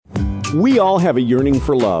We all have a yearning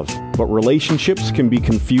for love, but relationships can be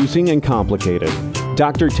confusing and complicated.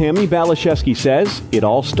 Dr. Tammi Balashevsky says it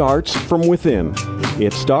all starts from within.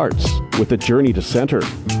 It starts with a journey to center.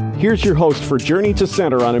 Here's your host for Journey to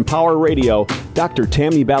Center on Empower Radio, Dr.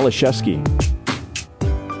 Tammi Balashevsky.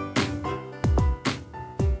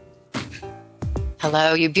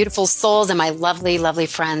 Hello, you beautiful souls and my lovely, lovely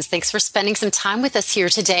friends. Thanks for spending some time with us here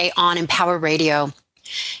today on Empower Radio.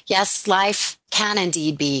 Yes, life can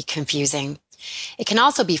indeed be confusing. It can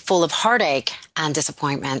also be full of heartache and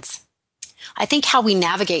disappointments. I think how we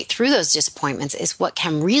navigate through those disappointments is what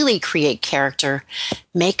can really create character,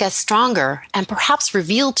 make us stronger, and perhaps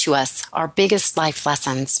reveal to us our biggest life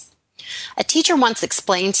lessons. A teacher once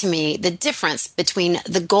explained to me the difference between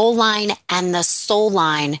the goal line and the soul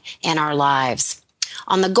line in our lives.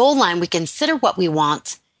 On the goal line, we consider what we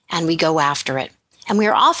want and we go after it, and we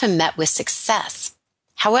are often met with success.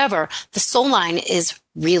 However, the soul line is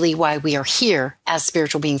really why we are here as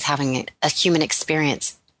spiritual beings having a human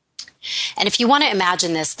experience. And if you want to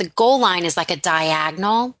imagine this, the goal line is like a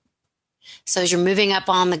diagonal. So as you're moving up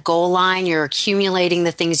on the goal line, you're accumulating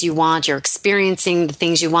the things you want, you're experiencing the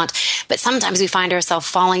things you want. But sometimes we find ourselves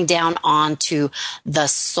falling down onto the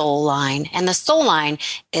soul line. And the soul line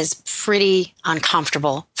is pretty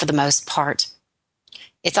uncomfortable for the most part.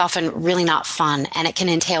 It's often really not fun, and it can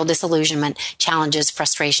entail disillusionment, challenges,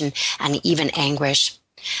 frustration, and even anguish.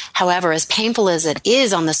 However, as painful as it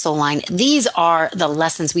is on the soul line, these are the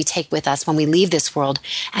lessons we take with us when we leave this world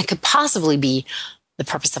and could possibly be the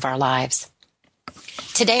purpose of our lives.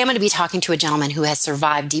 Today, I'm going to be talking to a gentleman who has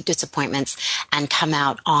survived deep disappointments and come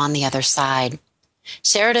out on the other side.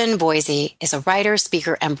 Sheridan Voysey is a writer,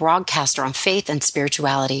 speaker, and broadcaster on faith and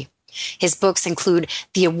spirituality. His books include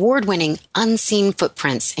the award-winning Unseen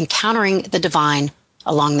Footprints, Encountering the Divine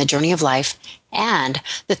Along the Journey of Life, and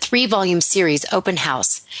the 3-volume series Open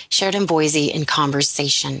House, Sheridan Voysey in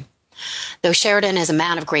Conversation. Though Sheridan is a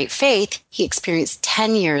man of great faith, he experienced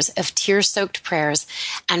 10 years of tear-soaked prayers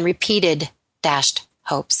and repeated dashed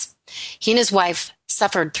hopes. He and his wife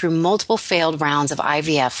suffered through multiple failed rounds of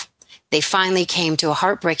IVF. They finally came to a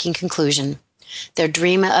heartbreaking conclusion. Their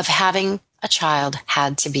dream of having a child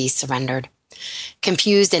had to be surrendered.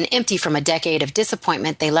 Confused and empty from a decade of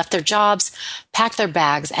disappointment, they left their jobs, packed their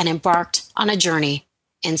bags, and embarked on a journey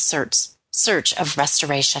in search of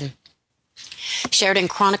restoration. Sheridan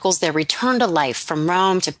chronicles their return to life from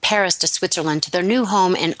Rome to Paris to Switzerland to their new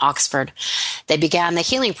home in Oxford. They began the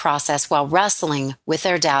healing process while wrestling with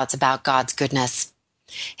their doubts about God's goodness.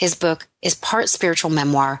 His book is part spiritual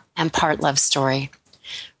memoir and part love story.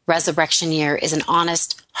 Resurrection Year is an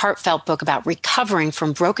honest, heartfelt book about recovering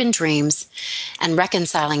from broken dreams and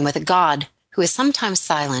reconciling with a God who is sometimes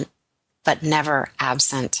silent, but never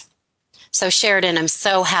absent. So Sheridan, I'm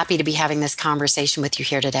so happy to be having this conversation with you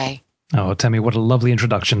here today. Oh, Tammi, what a lovely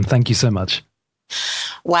introduction. Thank you so much.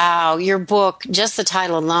 Wow, your book, just the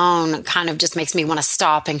title alone kind of just makes me want to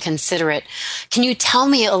stop and consider it. Can you tell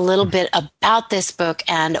me a little bit about this book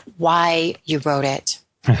and why you wrote it?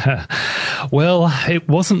 Well, it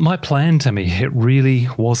wasn't my plan, Tammi. It really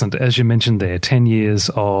wasn't. As you mentioned there, 10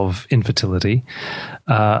 years of infertility.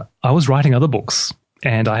 I was writing other books,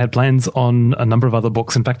 and I had plans on a number of other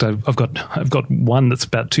books. In fact, I've got one that's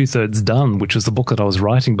about 2/3 done, which is the book that I was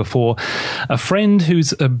writing before a friend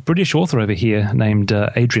who's a British author over here named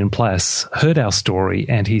Adrian Plass heard our story,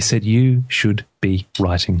 and he said, "You should be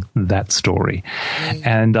writing that story."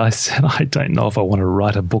 And I said, I don't know if I want to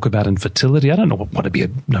write a book about infertility. I don't know what to be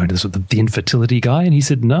known as the infertility guy. And he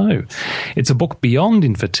said, no, it's a book beyond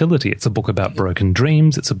infertility. It's a book about broken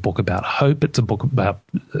dreams. It's a book about hope. It's a book about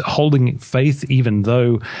holding faith even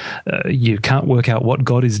though you can't work out what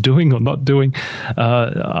God is doing or not doing.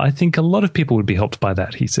 I think a lot of people would be helped by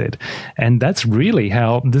that, he said. And that's really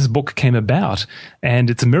how this book came about. And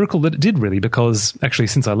it's a miracle that it did, really, because actually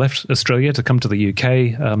since I left Australia to come to the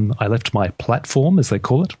UK, I left my platform, as they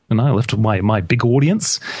call it, and I left my big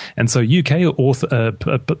audience. And so UK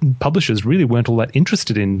publishers really weren't all that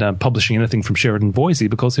interested in publishing anything from Sheridan Voysey,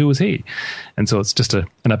 because who was he? And so it's just an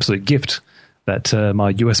absolute gift that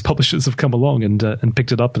my US publishers have come along and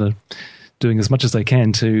picked it up and are doing as much as they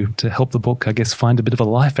can to help the book, I guess, find a bit of a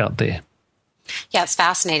life out there. Yeah, it's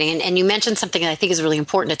fascinating. And you mentioned something that I think is really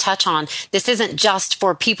important to touch on. This isn't just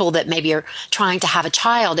for people that maybe are trying to have a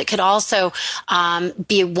child. It could also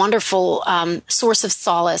be a wonderful source of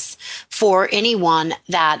solace for anyone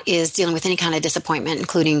that is dealing with any kind of disappointment,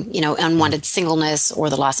 including, unwanted singleness or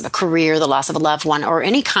the loss of a career, the loss of a loved one, or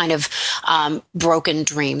any kind of broken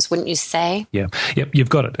dreams, wouldn't you say? Yeah. Yep, you've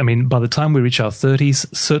got it. I mean, by the time we reach our 30s,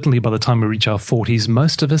 certainly by the time we reach our 40s,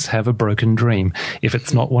 most of us have a broken dream. If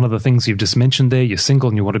it's not one of the things you've just mentioned mentioned there, you're single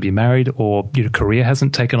and you want to be married, or your career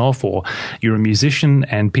hasn't taken off, or you're a musician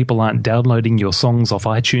and people aren't downloading your songs off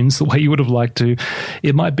iTunes the way you would have liked to.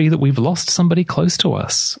 It might be that we've lost somebody close to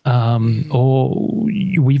us, or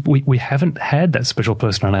we haven't had that special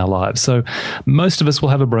person in our lives. So most of us will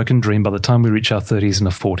have a broken dream by the time we reach our 30s and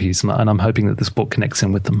our 40s, and I'm hoping that this book connects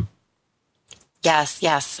in with them.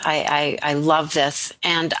 Yes. I love this.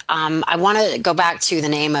 And I want to go back to the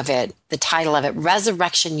name of it, the title of it,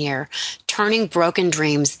 Resurrection Year, Turning Broken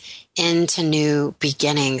Dreams into New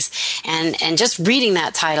Beginnings. And just reading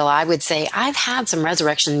that title, I would say I've had some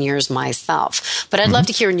resurrection years myself. But I'd love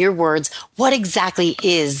to hear in your words, what exactly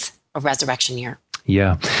is a resurrection year?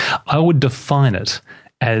 Yeah, I would define it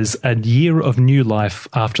as a year of new life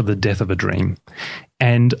after the death of a dream.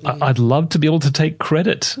 And I'd love to be able to take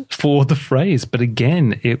credit for the phrase. But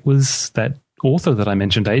again, it was that author that I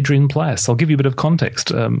mentioned, Adrian Plass. I'll give you a bit of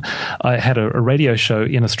context. I had a radio show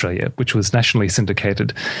in Australia, which was nationally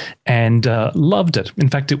syndicated, and loved it. In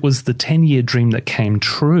fact, it was the 10-year dream that came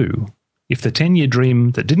true. If the 10-year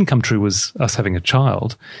dream that didn't come true was us having a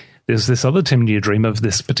child, there's this other 10-year dream of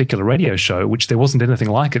this particular radio show, which there wasn't anything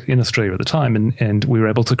like it in Australia at the time, and we were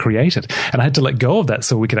able to create it. And I had to let go of that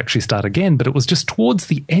so we could actually start again. But it was just towards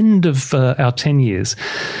the end of our 10 years,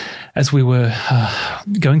 as we were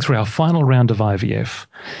going through our final round of IVF.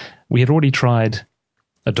 We had already tried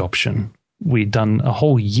adoption. We'd done a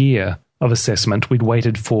whole year of assessment. We'd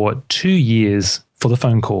waited for 2 years for the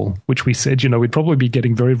phone call, which we said, we'd probably be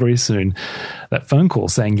getting very, very soon. That phone call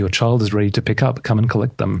saying your child is ready to pick up, come and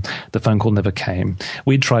collect them. The phone call never came.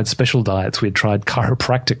 We'd tried special diets. We'd tried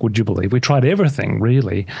chiropractic, would you believe? We tried everything,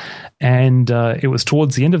 really. And it was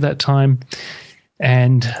towards the end of that time,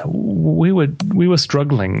 and we were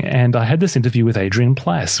struggling. And I had this interview with Adrian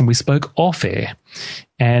Plass, and we spoke off air.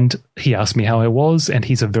 And he asked me how I was, and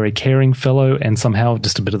he's a very caring fellow, and somehow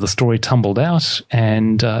just a bit of the story tumbled out,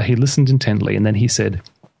 and he listened intently. And then he said,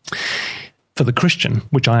 for the Christian,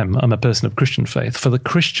 which I'm a person of Christian faith, for the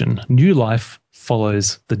Christian, new life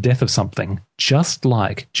follows the death of something, just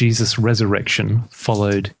like Jesus' resurrection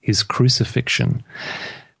followed his crucifixion.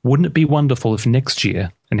 Wouldn't it be wonderful if next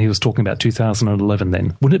year, and he was talking about 2011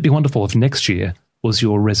 then, wouldn't it be wonderful if next year was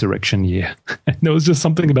your resurrection year? And there was just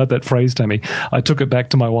something about that phrase, Tammi. I took it back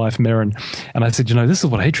to my wife, Merryn, and I said, this is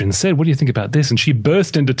what Adrian said. What do you think about this? And she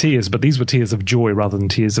burst into tears, but these were tears of joy rather than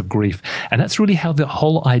tears of grief. And that's really how the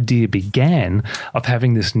whole idea began, of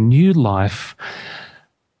having this new life,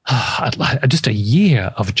 just a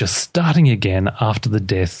year of just starting again after the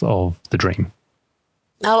death of the dream.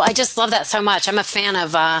 Oh, I just love that so much. I'm a fan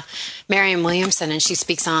of Marianne Williamson, and she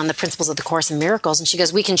speaks on the principles of the Course in Miracles. And she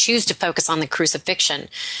goes, we can choose to focus on the crucifixion,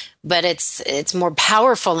 but it's more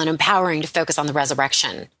powerful and empowering to focus on the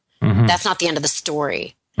resurrection. Mm-hmm. That's not the end of the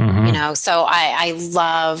story, So I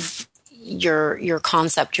love your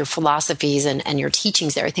concept, your philosophies, and your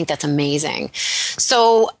teachings there. I think that's amazing.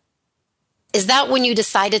 So is that when you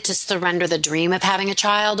decided to surrender the dream of having a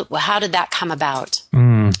child? Well, how did that come about?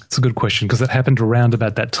 It's a good question, because it happened around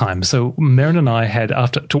about that time. So Merryn and I had,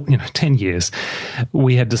 after 10 years,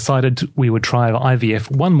 we had decided we would try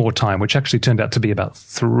IVF one more time, which actually turned out to be about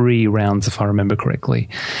 3 rounds, if I remember correctly.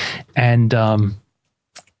 And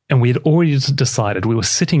we had already decided, we were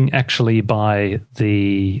sitting actually by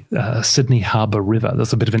the Sydney Harbour River.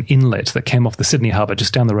 There's a bit of an inlet that came off the Sydney Harbour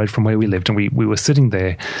just down the road from where we lived. And we were sitting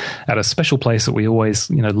there at a special place that we always,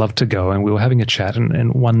 loved to go. And we were having a chat.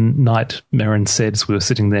 And one night, Merryn said, as we were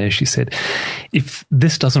sitting there, she said, if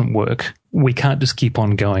this doesn't work, we can't just keep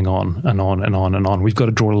on going on and on and on and on. We've got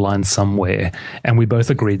to draw a line somewhere. And we both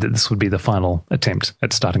agreed that this would be the final attempt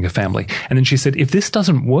at starting a family. And then she said, if this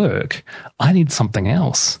doesn't work, I need something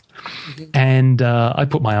else. Mm-hmm. And I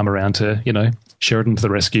put my arm around her, Sheridan to the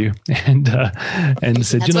rescue, and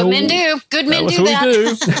said, that's what men do. Good men do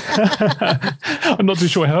that. I'm not too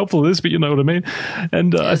sure how helpful it is, but you know what I mean.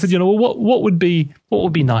 And I said, what would be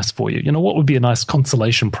nice for you? What would be a nice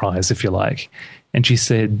consolation prize, if you like? And she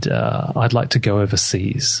said, I'd like to go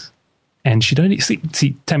overseas. And she'd only,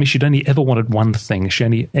 Tammi, she'd only ever wanted one thing. She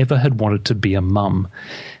only ever had wanted to be a mum.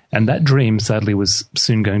 And that dream, sadly, was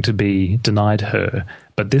soon going to be denied her.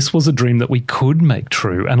 But this was a dream that we could make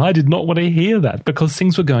true. And I did not want to hear that, because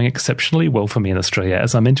things were going exceptionally well for me in Australia.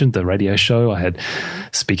 As I mentioned, the radio show, I had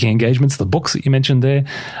speaking engagements, the books that you mentioned there.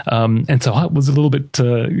 And so I was a little bit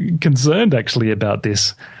concerned, actually, about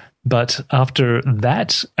this. But after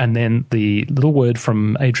that, and then the little word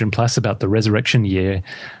from Adrian Plass about the resurrection year,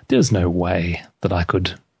 there's no way that I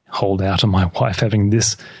could hold out on my wife having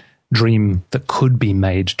this dream that could be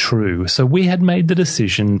made true. So we had made the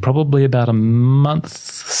decision probably about a month,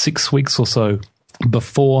 6 weeks or so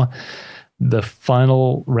before the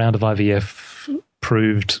final round of IVF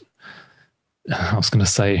proved, I was going to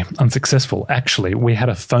say unsuccessful. Actually, we had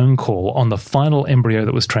a phone call on the final embryo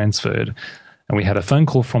that was transferred, and we had a phone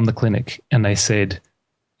call from the clinic, and they said,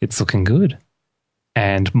 "It's looking good."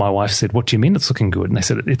 And my wife said, "What do you mean it's looking good?" And they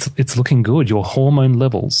said, it's looking good. Your hormone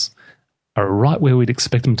levels are right where we'd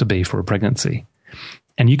expect them to be for a pregnancy.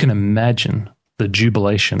 And you can imagine the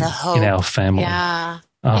jubilation in our family. Yeah.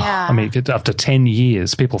 I mean, after 10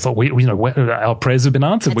 years, people thought, our prayers have been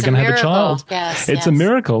answered. We're going to have a child. Yes, it's a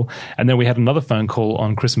miracle. And then we had another phone call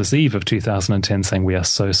on Christmas Eve of 2010 saying, "We are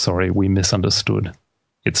so sorry. We misunderstood.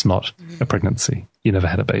 It's not a pregnancy. You never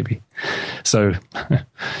had a baby." So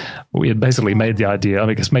we had basically made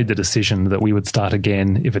the decision that we would start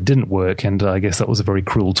again if it didn't work. And I guess that was a very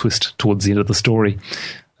cruel twist towards the end of the story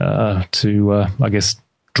to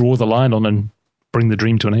draw the line on and bring the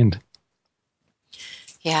dream to an end.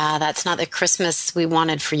 Yeah, that's not the Christmas we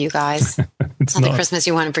wanted for you guys. It's not the Christmas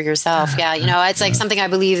you wanted for yourself. Yeah, it's like something I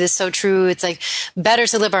believe is so true. It's like better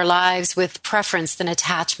to live our lives with preference than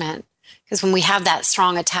attachment. Because when we have that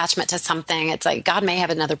strong attachment to something, it's like God may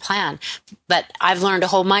have another plan. But I've learned to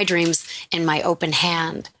hold my dreams in my open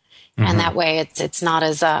hand. And that way it's not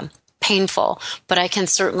as painful. But I can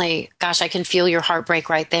certainly, I can feel your heartbreak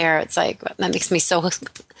right there. It's like, that makes me so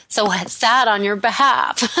sad on your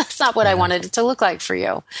behalf. It's not what I wanted it to look like for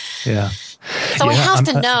you. Yeah. So I have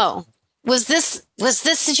to know, was this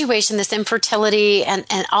situation, this infertility and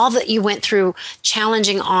all that you went through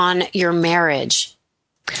challenging on your marriage?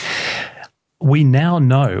 We now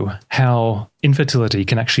know how infertility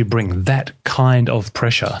can actually bring that kind of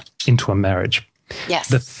pressure into a marriage. Yes.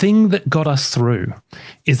 The thing that got us through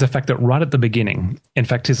is the fact that right at the beginning, in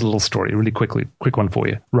fact, here's a little story, really quick one for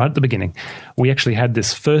you. Right at the beginning, we actually had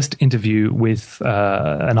this first interview with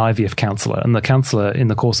an IVF counselor, and the counselor in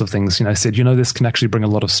the course of things, said, this can actually bring a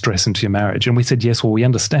lot of stress into your marriage. And we said, yes, well, we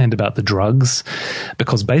understand about the drugs,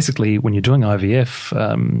 because basically when you're doing IVF,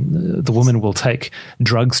 the woman will take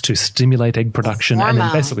drugs to stimulate egg production, hormones. And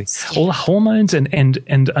then basically all the hormones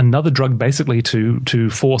and another drug basically to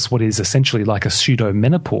force what is essentially like a pseudo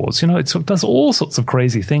menopause. It does all sorts of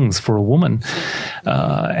crazy things for a woman.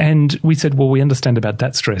 And we said, well, we understand about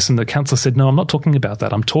that stress. And the counselor said, no, I'm not talking about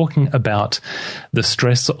that. I'm talking about the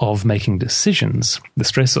stress of making decisions, the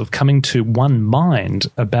stress of coming to one mind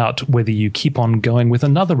about whether you keep on going with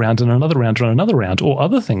another round and another round and another round or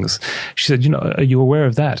other things. She said, are you aware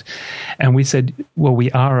of that? And we said, well, we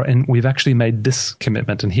are, and we've actually made this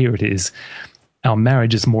commitment, and here it is. Our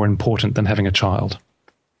marriage is more important than having a child.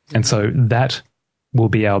 And so that will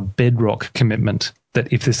be our bedrock commitment,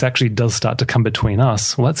 that if this actually does start to come between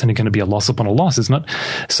us, well, that's only going to be a loss upon a loss, isn't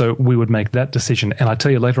it? So we would make that decision. And I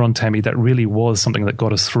tell you later on, Tammi, that really was something that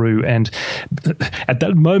got us through. And at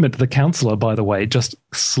that moment, the counselor, by the way, just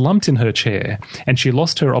slumped in her chair and she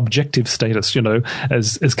lost her objective status,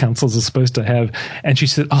 as counselors are supposed to have. And she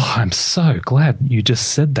said, oh, I'm so glad you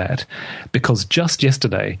just said that, because just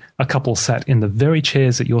yesterday, a couple sat in the very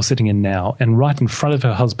chairs that you're sitting in now, and right in front of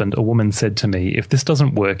her husband, a woman said to me, if this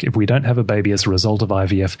doesn't work, if we don't have a baby as a result of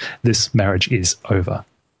IVF, this marriage is over.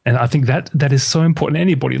 And I think that is so important.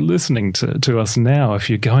 Anybody listening to us now, if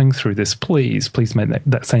you're going through this, please make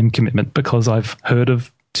that same commitment, because I've heard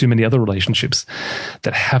of too many other relationships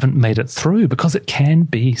that haven't made it through because it can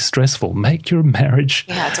be stressful. Make your marriage.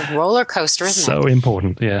 Yeah, it's a roller coaster, isn't it? So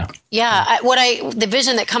important, yeah. Yeah, the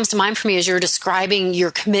vision that comes to mind for me as you're describing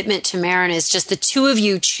your commitment to Merryn is just the two of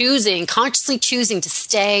you consciously choosing to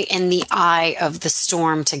stay in the eye of the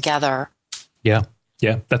storm together. Yeah,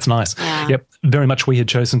 that's nice. Yeah. Yep, very much we had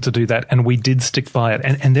chosen to do that, and we did stick by it.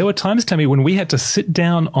 And there were times, Tammi, when we had to sit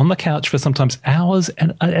down on the couch for sometimes hours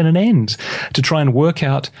and an end to try and work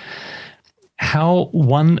out how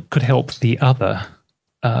one could help the other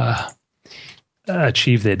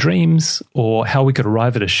achieve their dreams, or how we could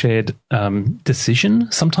arrive at a shared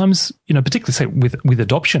decision. Sometimes, particularly say with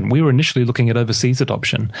adoption, we were initially looking at overseas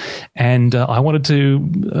adoption, and I wanted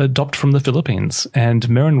to adopt from the Philippines, and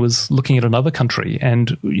Merryn was looking at another country,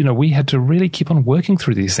 and we had to really keep on working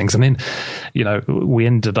through these things. And then, we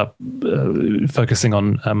ended up focusing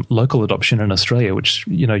on local adoption in Australia, which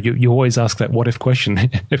you always ask that what if question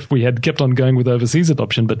if we had kept on going with overseas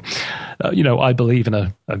adoption. But I believe in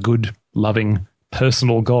a good, loving,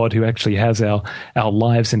 personal God who actually has our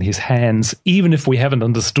lives in his hands, even if we haven't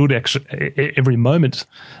understood every moment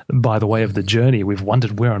by the way of the journey. We've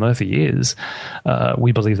wondered where on earth he is.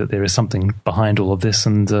 We believe that there is something behind all of this.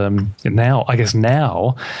 And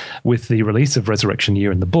now with the release of Resurrection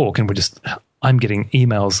Year in the book, and I'm getting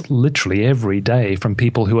emails literally every day from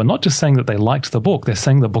people who are not just saying that they liked the book, they're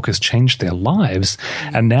saying the book has changed their lives.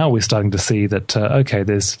 And now we're starting to see that,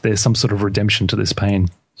 there's some sort of redemption to this pain.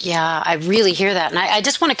 Yeah, I really hear that. And I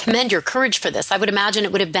just want to commend your courage for this. I would imagine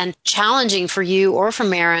it would have been challenging for you or for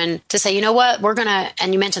Merryn to say, you know what, we're going to,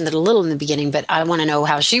 and you mentioned that a little in the beginning, but I want to know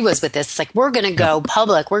how she was with this. It's like, we're going to go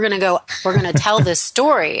public. We're going to tell this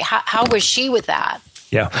story. How was she with that?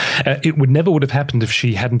 Yeah, it never would have happened if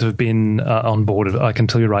she hadn't have been on board. I can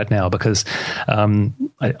tell you right now, because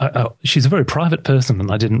she's a very private person,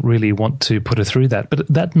 and I didn't really want to put her through that. But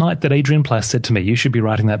that night that Adrian Plass said to me, "You should be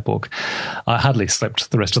writing that book," I hardly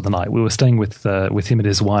slept the rest of the night. We were staying with him and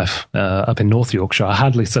his wife up in North Yorkshire. I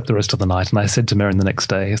hardly slept the rest of the night, and I said to Merryn the next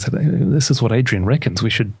day, I said, "This is what Adrian reckons. We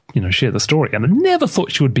should, share the story." And I never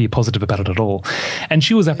thought she would be positive about it at all. And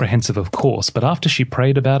she was apprehensive, of course. But after she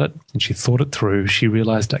prayed about it and she thought it through, she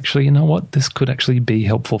realized, actually, you know what, this could actually be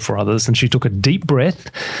helpful for others. And she took a deep breath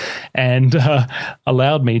and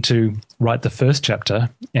allowed me to write the first chapter.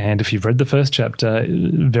 And if you've read the first chapter,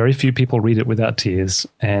 very few people read it without tears.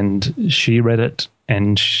 And she read it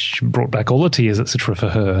and she brought back all the tears, etc., for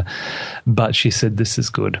her. But she said, "This is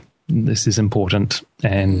good. This is important.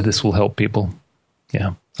 And this will help people."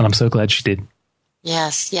 Yeah. And I'm so glad she did.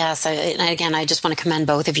 Yes. And again, I just want to commend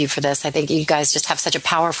both of you for this. I think you guys just have such a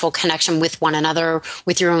powerful connection with one another,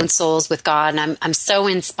 with your own souls, with God. And I'm so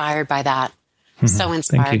inspired by that. So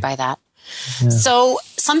inspired by that. Yeah. So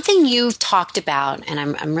something you've talked about, and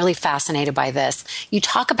I'm really fascinated by this, you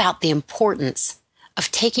talk about the importance of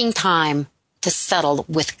taking time to settle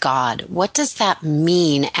with God. What does that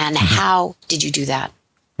mean, and how did you do that?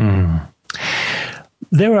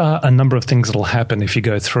 There are a number of things that will happen if you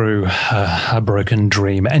go through a broken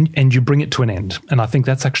dream and you bring it to an end. And I think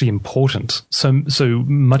that's actually important. So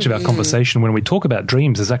much of our conversation when we talk about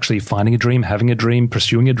dreams is actually finding a dream, having a dream,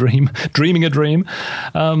 pursuing a dream, dreaming a dream.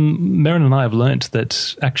 Merryn and I have learnt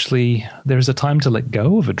that actually there is a time to let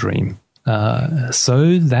go of a dream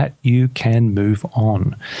so that you can move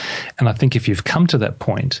on. And I think if you've come to that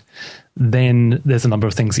point, then there's a number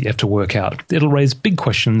of things that you have to work out. It'll raise big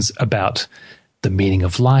questions about the meaning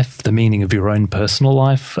of life, the meaning of your own personal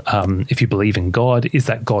life. If you believe in God, is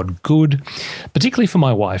that God good? Particularly for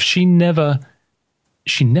my wife, she never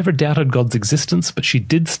doubted God's existence, but she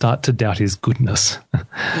did start to doubt his goodness.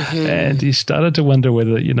 And she started to wonder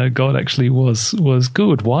whether, God actually was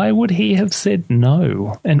good. Why would he have said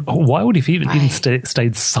no? And why would he even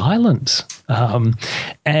stayed silent?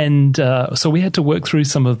 So we had to work through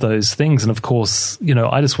some of those things. And of course,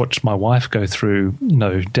 I just watched my wife go through,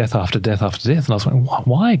 death after death after death. And I was like,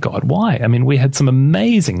 why, God? Why? I mean, we had some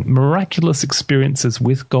amazing, miraculous experiences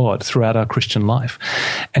with God throughout our Christian life.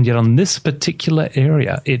 And yet on this particular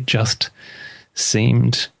area, it just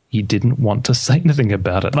seemed he didn't want to say anything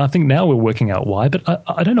about it. And I think now we're working out why, but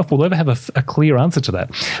I don't know if we'll ever have a clear answer to that.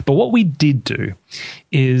 But what we did do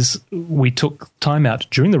is we took time out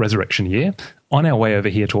during the resurrection year. On our way over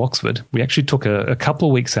here to Oxford, we actually took a couple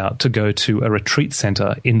of weeks out to go to a retreat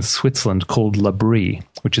centre in Switzerland called L'Abri,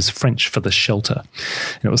 which is French for the shelter.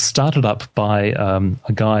 And it was started up by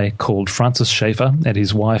a guy called Francis Schaeffer and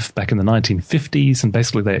his wife back in the 1950s. And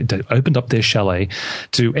basically they opened up their chalet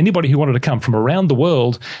to anybody who wanted to come from around the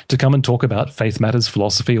world to come and talk about faith matters,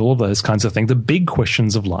 philosophy, all of those kinds of things, the big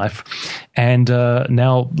questions of life. And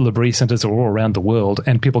now L'Abri centres are all around the world,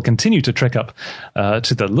 and people continue to trek up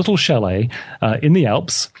to the little chalet in the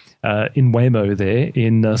Alps, in Waymo there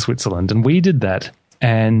in Switzerland. And we did that.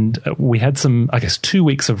 And we had 2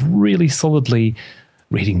 weeks of really solidly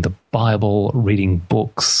reading the Bible, reading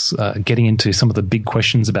books, getting into some of the big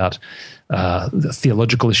questions about the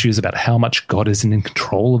theological issues about how much God is in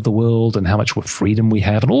control of the world and how much freedom we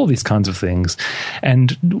have and all of these kinds of things.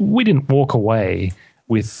 And we didn't walk away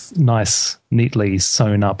with nice, neatly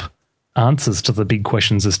sewn up answers to the big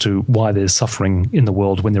questions as to why there's suffering in the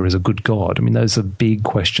world when there is a good God. I mean, those are big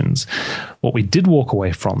questions. What we did walk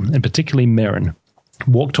away from, and particularly Merryn,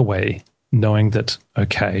 walked away knowing that,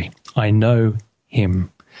 okay, I know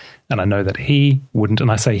him, and I know that he wouldn't,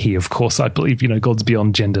 and I say he, of course, I believe, God's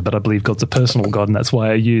beyond gender, but I believe God's a personal God, and that's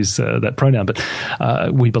why I use that pronoun.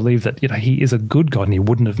 But we believe that, he is a good God, and he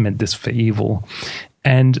wouldn't have meant this for evil.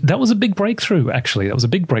 And that was a big breakthrough, actually. That was a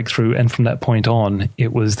big breakthrough. And from that point on,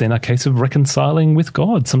 it was then a case of reconciling with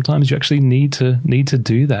God. Sometimes you actually need to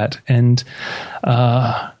do that. And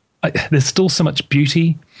there's still so much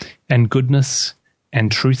beauty and goodness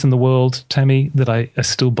and truth in the world, Tammi, that I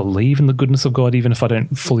still believe in the goodness of God, even if I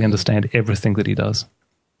don't fully understand everything that he does.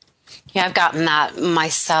 Yeah, I've gotten that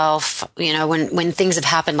myself, when things have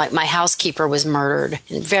happened, like my housekeeper was murdered.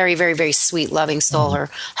 Very, very, very sweet, loving soul. Her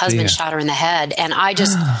husband shot her in the head. And I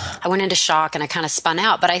went into shock and I kind of spun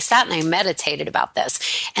out. But I sat and I meditated about this.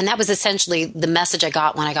 And that was essentially the message I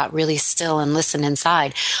got when I got really still and listened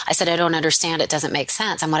inside. I said, I don't understand. It doesn't make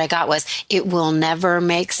sense. And what I got was, it will never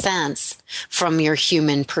make sense from your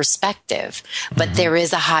human perspective. But there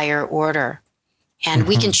is a higher order. And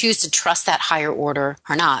we can choose to trust that higher order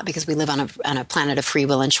or not, because we live on a planet of free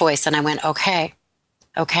will and choice. And I went, okay.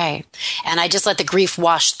 And I just let the grief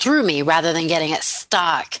wash through me rather than getting it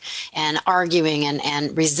stuck and arguing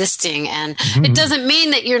and resisting. And it doesn't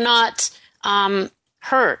mean that you're not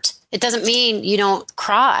hurt. It doesn't mean you don't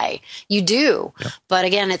cry. You do. Yeah. But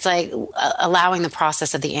again, it's like allowing the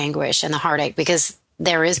process of the anguish and the heartache, because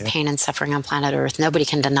there is pain and suffering on planet Earth. Nobody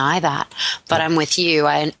can deny that. But I'm with you.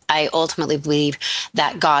 I ultimately believe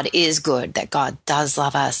that God is good, that God does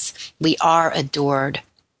love us. We are adored.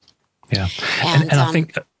 Yeah. And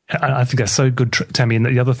I think that's so good, Tammi. And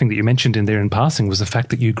the other thing that you mentioned in there in passing was the fact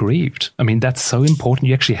that you grieved. I mean, that's so important.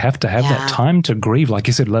 You actually have to have that time to grieve. Like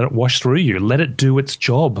you said, let it wash through you. Let it do its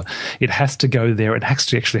job. It has to go there. It has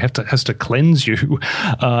to cleanse you.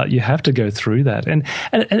 You have to go through that. And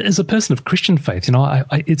as a person of Christian faith,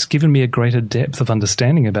 it's given me a greater depth of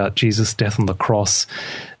understanding about Jesus' death on the cross.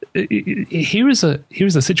 Here is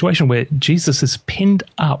a situation where Jesus is pinned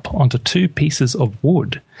up onto two pieces of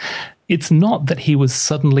wood. It's not that he was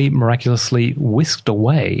suddenly miraculously whisked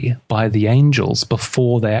away by the angels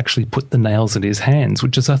before they actually put the nails in his hands,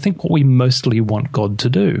 which is, I think, what we mostly want God to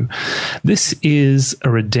do. This is a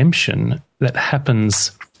redemption that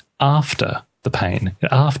happens after the pain,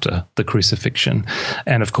 after the crucifixion.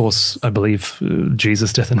 And of course, I believe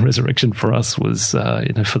Jesus' death and resurrection for us was,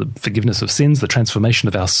 for the forgiveness of sins, the transformation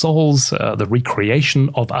of our souls, the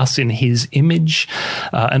recreation of us in his image,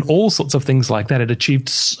 and all sorts of things like that. It achieved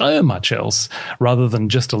so much else rather than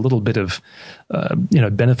just a little bit of,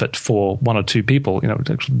 benefit for one or two people.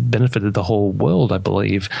 It actually benefited the whole world, I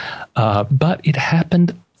believe. But it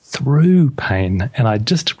happened through pain. And I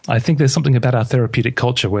think there's something about our therapeutic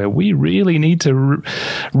culture where we really need to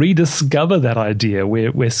rediscover that idea.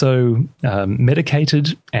 We're so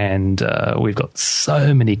medicated, and we've got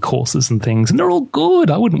so many courses and things, and they're all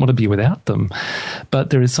good. I wouldn't want to be without them. But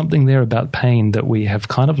there is something there about pain that we have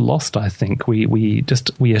kind of lost, I think. We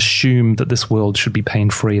assume that this world should be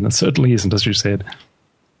pain-free, and it certainly isn't, as you said.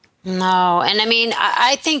 No. And I mean,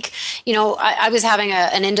 I think, I was having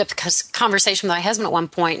an in-depth conversation with my husband at one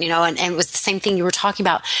point, and it was the same thing you were talking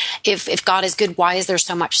about. If God is good, why is there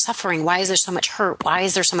so much suffering? Why is there so much hurt? Why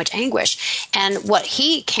is there so much anguish? And what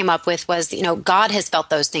he came up with was, God has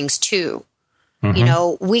felt those things too.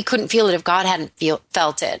 We couldn't feel it if God hadn't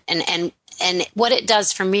felt it. And what it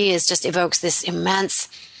does for me is just evokes this immense,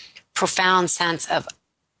 profound sense of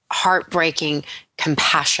heartbreaking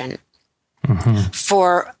compassion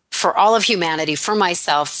for all of humanity, for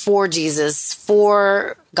myself, for Jesus,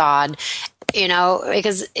 for God,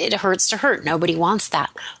 because it hurts to hurt. Nobody wants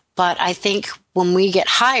that. But I think when we get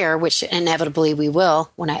higher, which inevitably we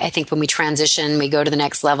will, when we transition, we go to the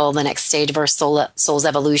next level, the next stage of our soul's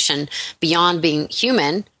evolution, beyond being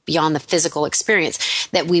human, beyond the physical experience,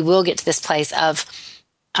 that we will get to this place of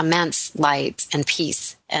immense light and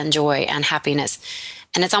peace and joy and happiness.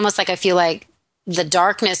 And it's almost like I feel like the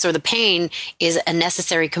darkness or the pain is a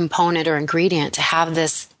necessary component or ingredient to have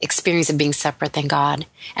this experience of being separate than God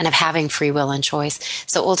and of having free will and choice.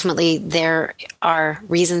 So ultimately, there are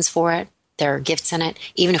reasons for it. There are gifts in it,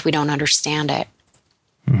 even if we don't understand it.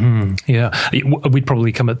 Yeah, we'd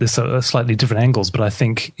probably come at this at slightly different angles, but I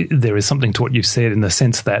think there is something to what you've said in the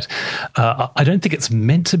sense that I don't think it's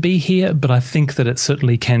meant to be here, but I think that it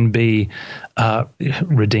certainly can be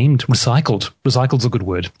redeemed, recycled. Recycled's a good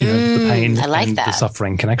word. The pain and the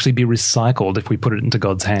suffering can actually be recycled if we put it into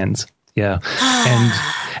God's hands. Yeah.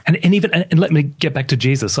 And let me get back to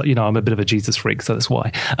Jesus. I'm a bit of a Jesus freak, so that's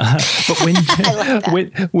why.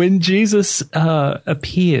 But when Jesus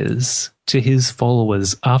appears to his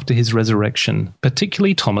followers after his resurrection,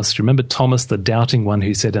 particularly Thomas. Do you remember Thomas, the doubting one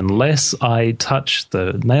who said, unless I touch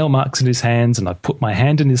the nail marks in his hands and I put my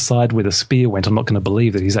hand in his side where the spear went, I'm not going to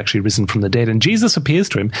believe that he's actually risen from the dead. And Jesus appears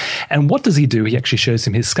to him. And what does he do? He actually shows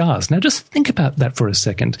him his scars. Now, just think about that for a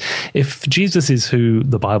second. If Jesus is who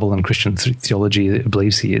the Bible and Christian theology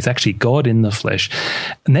believes he is, actually God in the flesh,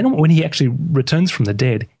 and then when he actually returns from the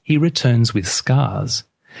dead, he returns with scars.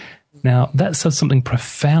 Now, that says something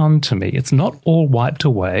profound to me. It's not all wiped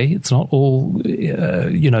away. It's not all,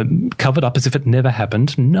 covered up as if it never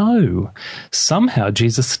happened. No. Somehow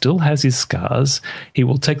Jesus still has his scars. He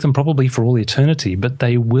will take them probably for all eternity, but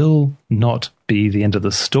they will not be the end of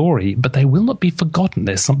the story, but they will not be forgotten.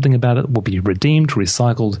 There's something about it that will be redeemed,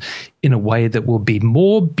 recycled in a way that will be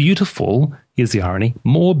more beautiful, here's the irony,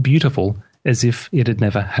 more beautiful as if it had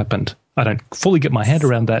never happened. I don't fully get my head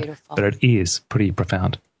around that, but it is pretty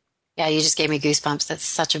profound. Yeah, you just gave me goosebumps. That's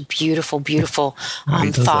such a beautiful, beautiful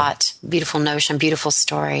thought, beautiful notion, beautiful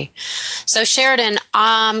story. So Sheridan,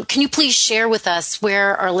 can you please share with us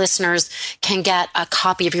where our listeners can get a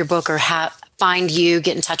copy of your book or find you,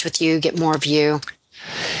 get in touch with you, get more of you?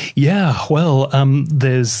 Yeah, well,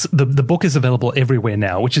 there's the book is available everywhere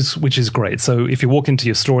now, which is great. So if you walk into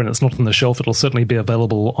your store and it's not on the shelf, it'll certainly be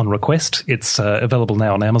available on request. It's available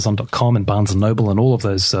now on Amazon.com and Barnes & Noble and all of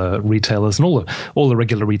those retailers, and all the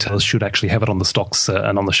regular retailers should actually have it on the stocks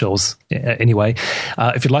and on the shelves anyway.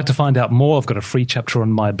 If you'd like to find out more, I've got a free chapter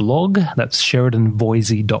on my blog. That's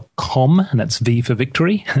SheridanVoysey.com, and that's V for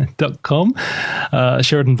victory.com,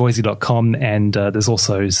 SheridanVoysey.com, and there's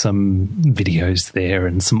also some videos there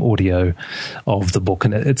and some audio of the book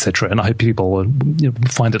and etc. And I hope people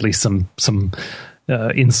find at least some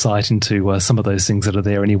insight into some of those things that are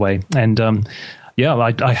there anyway. And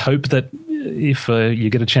I hope that if you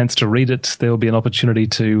get a chance to read it, there will be an opportunity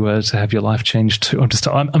to have your life changed too.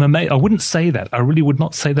 I'm amazed. I wouldn't say that. I really would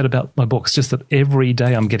not say that about my books. Just that every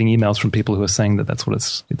day I'm getting emails from people who are saying that that's what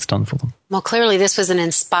it's done for them. Well, clearly this was an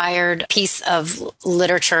inspired piece of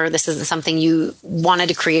literature. This isn't something you wanted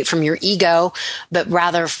to create from your ego, but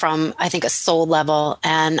rather from, I think, a soul level.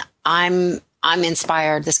 And I'm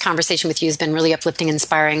inspired. This conversation with you has been really uplifting and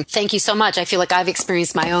inspiring. Thank you so much. I feel like I've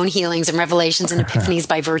experienced my own healings and revelations and epiphanies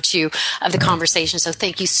by virtue of the conversation. So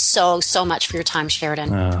thank you so much for your time,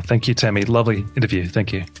 Sheridan. Thank you, Tammi. Lovely interview.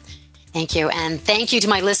 Thank you. Thank you. And thank you to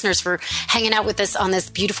my listeners for hanging out with us on this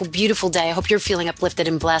beautiful, beautiful day. I hope you're feeling uplifted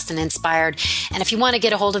and blessed and inspired. And if you want to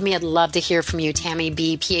get a hold of me, I'd love to hear from you.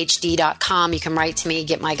 TammiBPhD.com. You can write to me,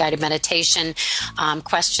 get my guided meditation,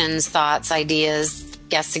 questions, thoughts, ideas,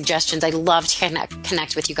 guest suggestions. I'd love to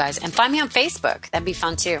connect with you guys. And find me on Facebook. That'd be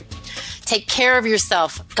fun too. Take care of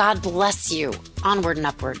yourself. God bless you. Onward and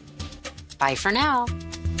upward. Bye for now.